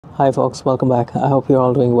Hi folks, welcome back. I hope you're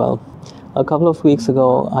all doing well. A couple of weeks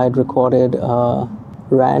ago, I'd recorded a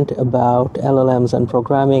rant about LLMs and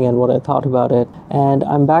programming and what I thought about it. And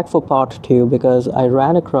I'm back for part 2 because I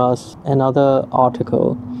ran across another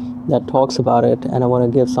article that talks about it, and I want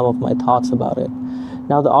to give some of my thoughts about it.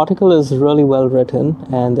 Now, the article is really well written,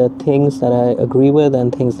 and there are things that I agree with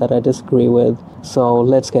and things that I disagree with. So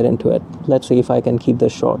let's get into it. Let's see if I can keep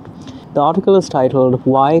this short. The article is titled,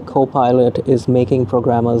 Why Copilot is Making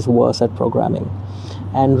Programmers Worse at Programming.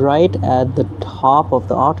 And right at the top of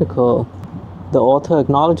the article, the author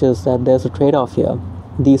acknowledges that there's a trade-off here.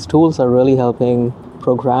 These tools are really helping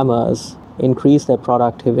programmers increase their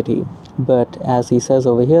productivity. But as he says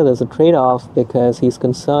over here, there's a trade-off because he's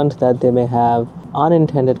concerned that they may have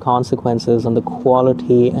unintended consequences on the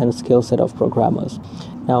quality and skill set of programmers.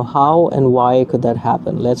 Now, how and why could that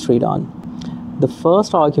happen? Let's read on. The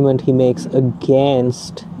first argument he makes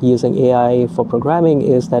against using AI for programming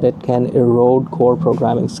is that it can erode core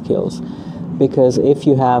programming skills. Because if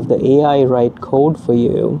you have the AI write code for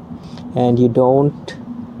you and you don't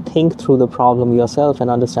think through the problem yourself and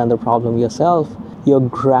understand the problem yourself, you're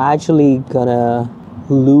gradually gonna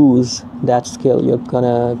lose that skill. You're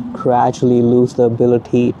gonna gradually lose the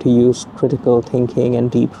ability to use critical thinking and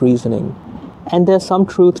deep reasoning. And there's some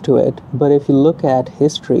truth to it, but if you look at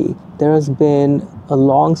history, there has been a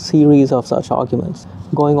long series of such arguments,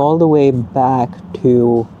 going all the way back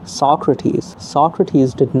to Socrates.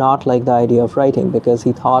 Socrates did not like the idea of writing because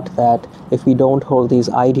he thought that if we don't hold these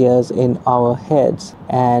ideas in our heads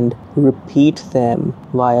and repeat them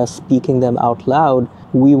via speaking them out loud,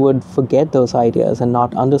 we would forget those ideas and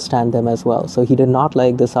not understand them as well. So he did not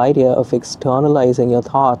like this idea of externalizing your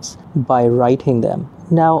thoughts by writing them.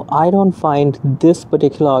 Now, I don't find this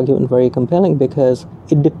particular argument very compelling because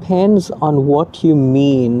it depends on what you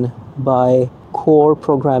mean by core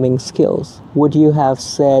programming skills. Would you have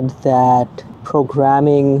said that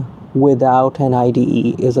programming without an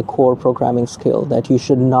IDE is a core programming skill, that you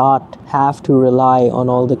should not have to rely on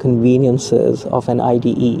all the conveniences of an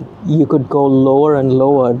IDE? You could go lower and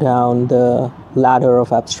lower down the ladder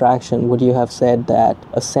of abstraction. Would you have said that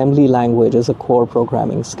assembly language is a core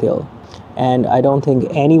programming skill? And I don't think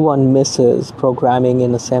anyone misses programming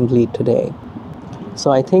in assembly today. So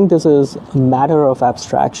I think this is a matter of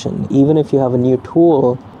abstraction. Even if you have a new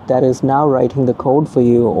tool that is now writing the code for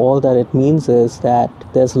you, all that it means is that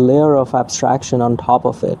there's a layer of abstraction on top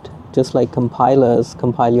of it. Just like compilers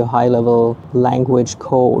compile your high-level language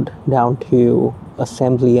code down to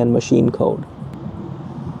assembly and machine code.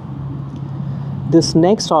 This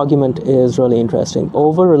next argument is really interesting.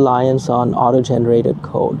 Over-reliance on auto-generated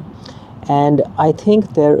code. And I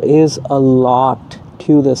think there is a lot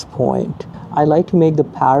to this point. I like to make the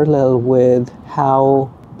parallel with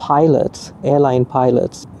how pilots, airline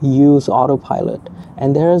pilots, use autopilot.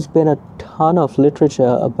 And there has been a ton of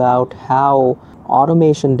literature about how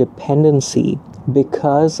automation dependency,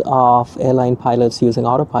 because of airline pilots using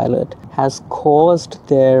autopilot, has caused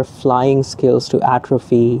their flying skills to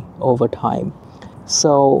atrophy over time.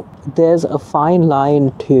 So there's a fine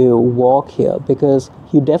line to walk here because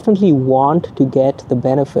you definitely want to get the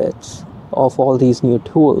benefits of all these new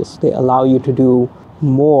tools. They allow you to do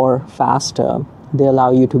more faster. They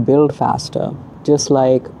allow you to build faster. Just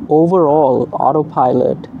like overall,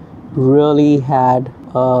 autopilot really had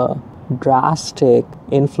a drastic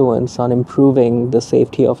influence on improving the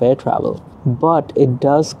safety of air travel. But it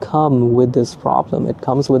does come with this problem. It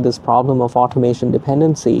comes with this problem of automation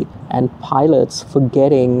dependency and pilots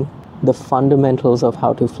forgetting the fundamentals of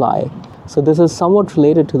how to fly. So this is somewhat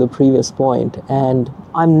related to the previous point, and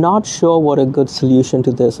I'm not sure what a good solution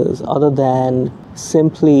to this is, other than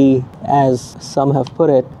simply, as some have put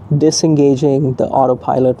it, disengaging the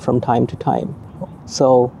autopilot from time to time.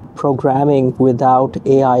 So programming without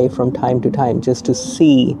AI from time to time, just to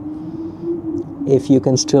see if you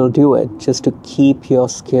can still do it, just to keep your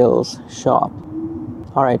skills sharp.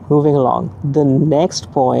 All right, moving along. The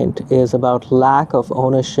next point is about lack of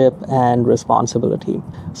ownership and responsibility.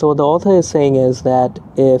 So what the author is saying is that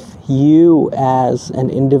if you as an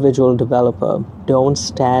individual developer don't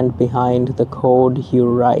stand behind the code you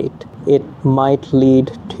write, it might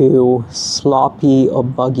lead to sloppy or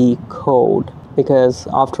buggy code. Because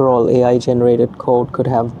after all, AI generated code could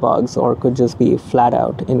have bugs or could just be flat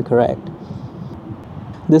out incorrect.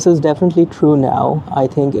 This is definitely true now. I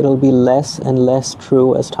think it'll be less and less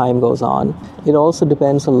true as time goes on. It also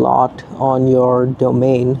depends a lot on your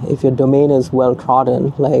domain. If your domain is well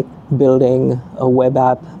trodden, like building a web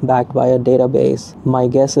app backed by a database, my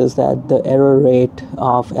guess is that the error rate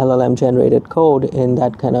of LLM generated code in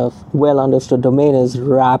that kind of well understood domain is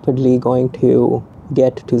rapidly going to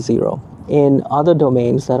get to zero. in other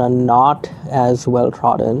domains that are not as well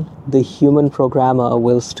trodden, the human programmer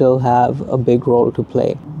will still have a big role to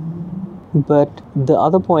play. But the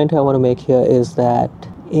other point I want to make here is that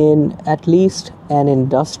in at least an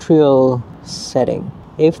industrial setting,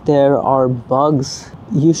 if there are bugs,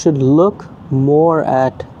 you should look more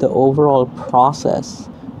at the overall process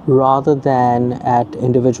rather than at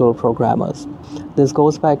individual programmers. This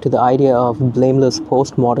goes back to the idea of blameless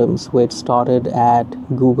postmortems, which started at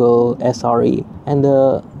Google SRE. And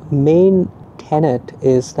the main tenet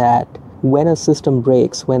is that when a system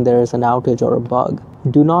breaks, when there is an outage or a bug,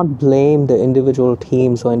 do not blame the individual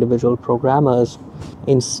teams or individual programmers.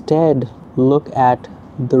 Instead, look at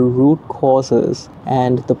the root causes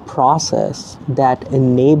and the process that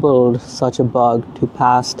enabled such a bug to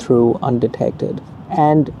pass through undetected.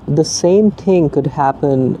 And the same thing could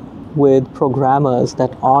happen with programmers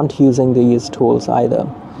that aren't using these tools either.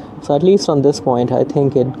 So at least on this point, I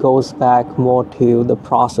think it goes back more to the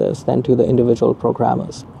process than to the individual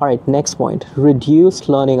programmers. All right, next point, reduced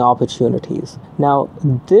learning opportunities. Now,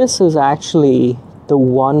 this is actually the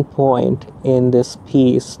one point in this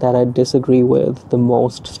piece that I disagree with the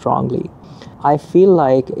most strongly. I feel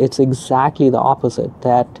like it's exactly the opposite,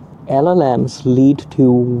 that LLMs lead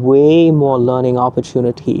to way more learning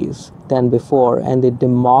opportunities than before, and they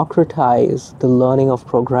democratize the learning of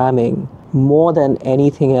programming more than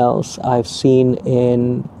anything else I've seen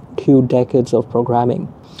in 2 decades of programming.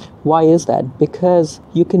 Why is that? Because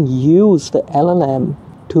you can use the LLM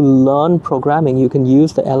to learn programming. You can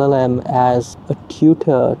use the LLM as a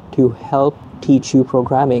tutor to help teach you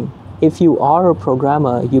programming. If you are a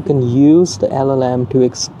programmer, you can use the LLM to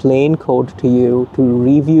explain code to you, to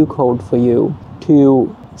review code for you,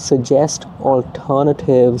 to suggest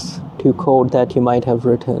alternatives to code that you might have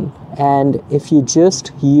written. And if you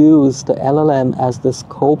just use the LLM as this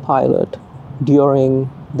co-pilot during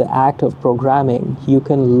the act of programming, you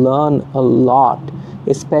can learn a lot,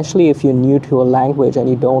 especially if you're new to a language and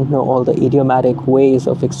you don't know all the idiomatic ways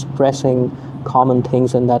of expressing common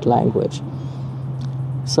things in that language.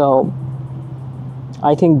 So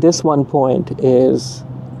I think this one point is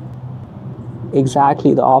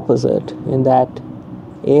exactly the opposite, in that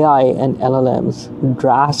AI and LLMs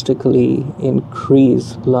drastically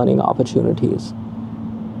increase learning opportunities.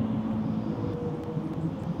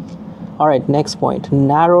 All right, next point,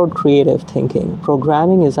 narrowed creative thinking.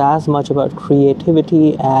 Programming is as much about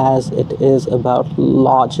creativity as it is about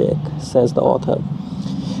logic, says the author.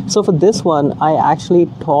 So for this one, I actually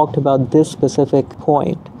talked about this specific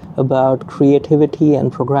point about creativity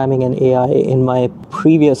and programming and AI in my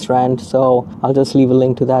previous rant, so I'll just leave a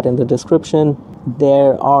link to that in the description.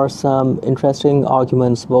 There are some interesting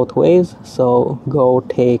arguments both ways, so go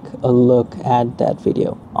take a look at that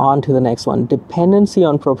video. On to the next one, dependency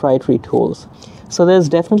on proprietary tools. So there's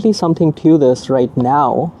definitely something to this right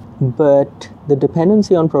now, but the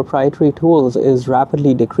dependency on proprietary tools is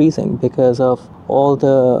rapidly decreasing because of all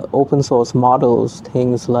the open source models,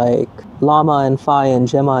 things like Llama and Phi and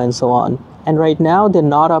Gemma and so on. And right now they're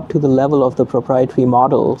not up to the level of the proprietary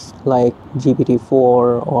models like GPT-4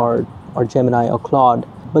 or Gemini or Claude.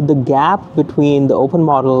 But the gap between the open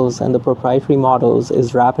models and the proprietary models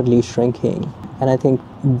is rapidly shrinking. And I think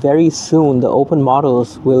very soon the open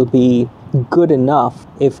models will be good enough,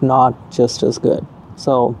 if not just as good.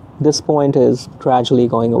 So this point is gradually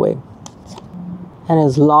going away. And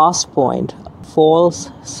his last point, false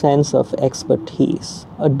sense of expertise.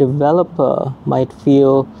 A developer might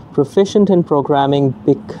feel proficient in programming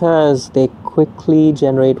because they quickly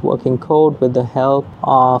generate working code with the help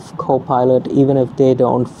of Copilot, even if they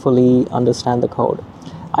don't fully understand the code.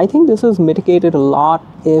 I think this is mitigated a lot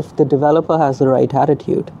if the developer has the right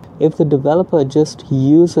attitude. If the developer just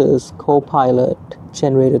uses Copilot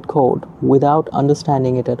generated code without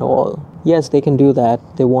understanding it at all, yes, they can do that.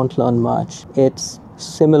 They won't learn much. It's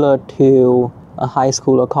similar to a high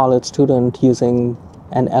school or college student using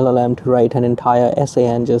an LLM to write an entire essay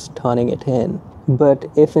and just turning it in. But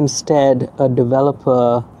if instead a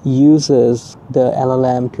developer uses the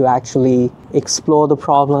LLM to actually explore the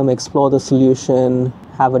problem, explore the solution,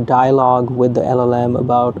 have a dialogue with the LLM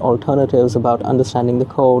about alternatives, about understanding the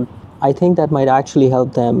code, I think that might actually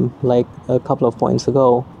help them, like a couple of points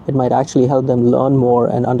ago, it might actually help them learn more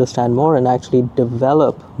and understand more and actually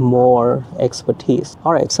develop more expertise.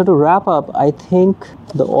 All right, so to wrap up, I think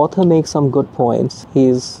the author makes some good points.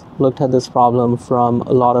 He's looked at this problem from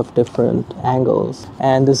a lot of different angles,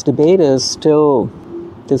 and this debate is still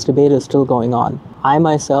going on. I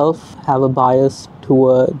myself have a bias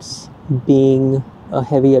towards being a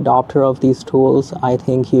heavy adopter of these tools. I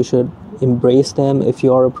think you should embrace them if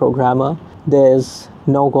you're a programmer. There's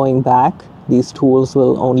no going back. These tools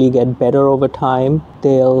will only get better over time.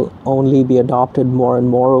 They'll only be adopted more and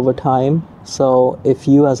more over time. So if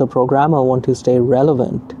you as a programmer want to stay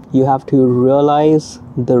relevant, you have to realize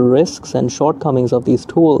the risks and shortcomings of these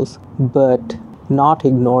tools, but not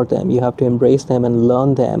ignore them. You have to embrace them and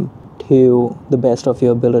learn them to the best of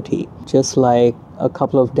your ability. Just like a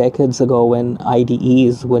couple of decades ago when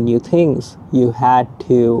IDEs were new things, you had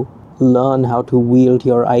to learn how to wield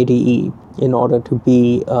your IDE in order to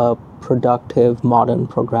be a productive modern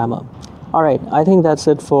programmer. All right, I think that's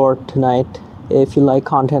it for tonight. If you like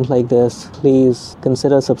content like this, please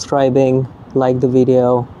consider subscribing, like the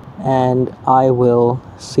video, and I will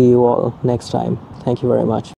see you all next time. Thank you very much.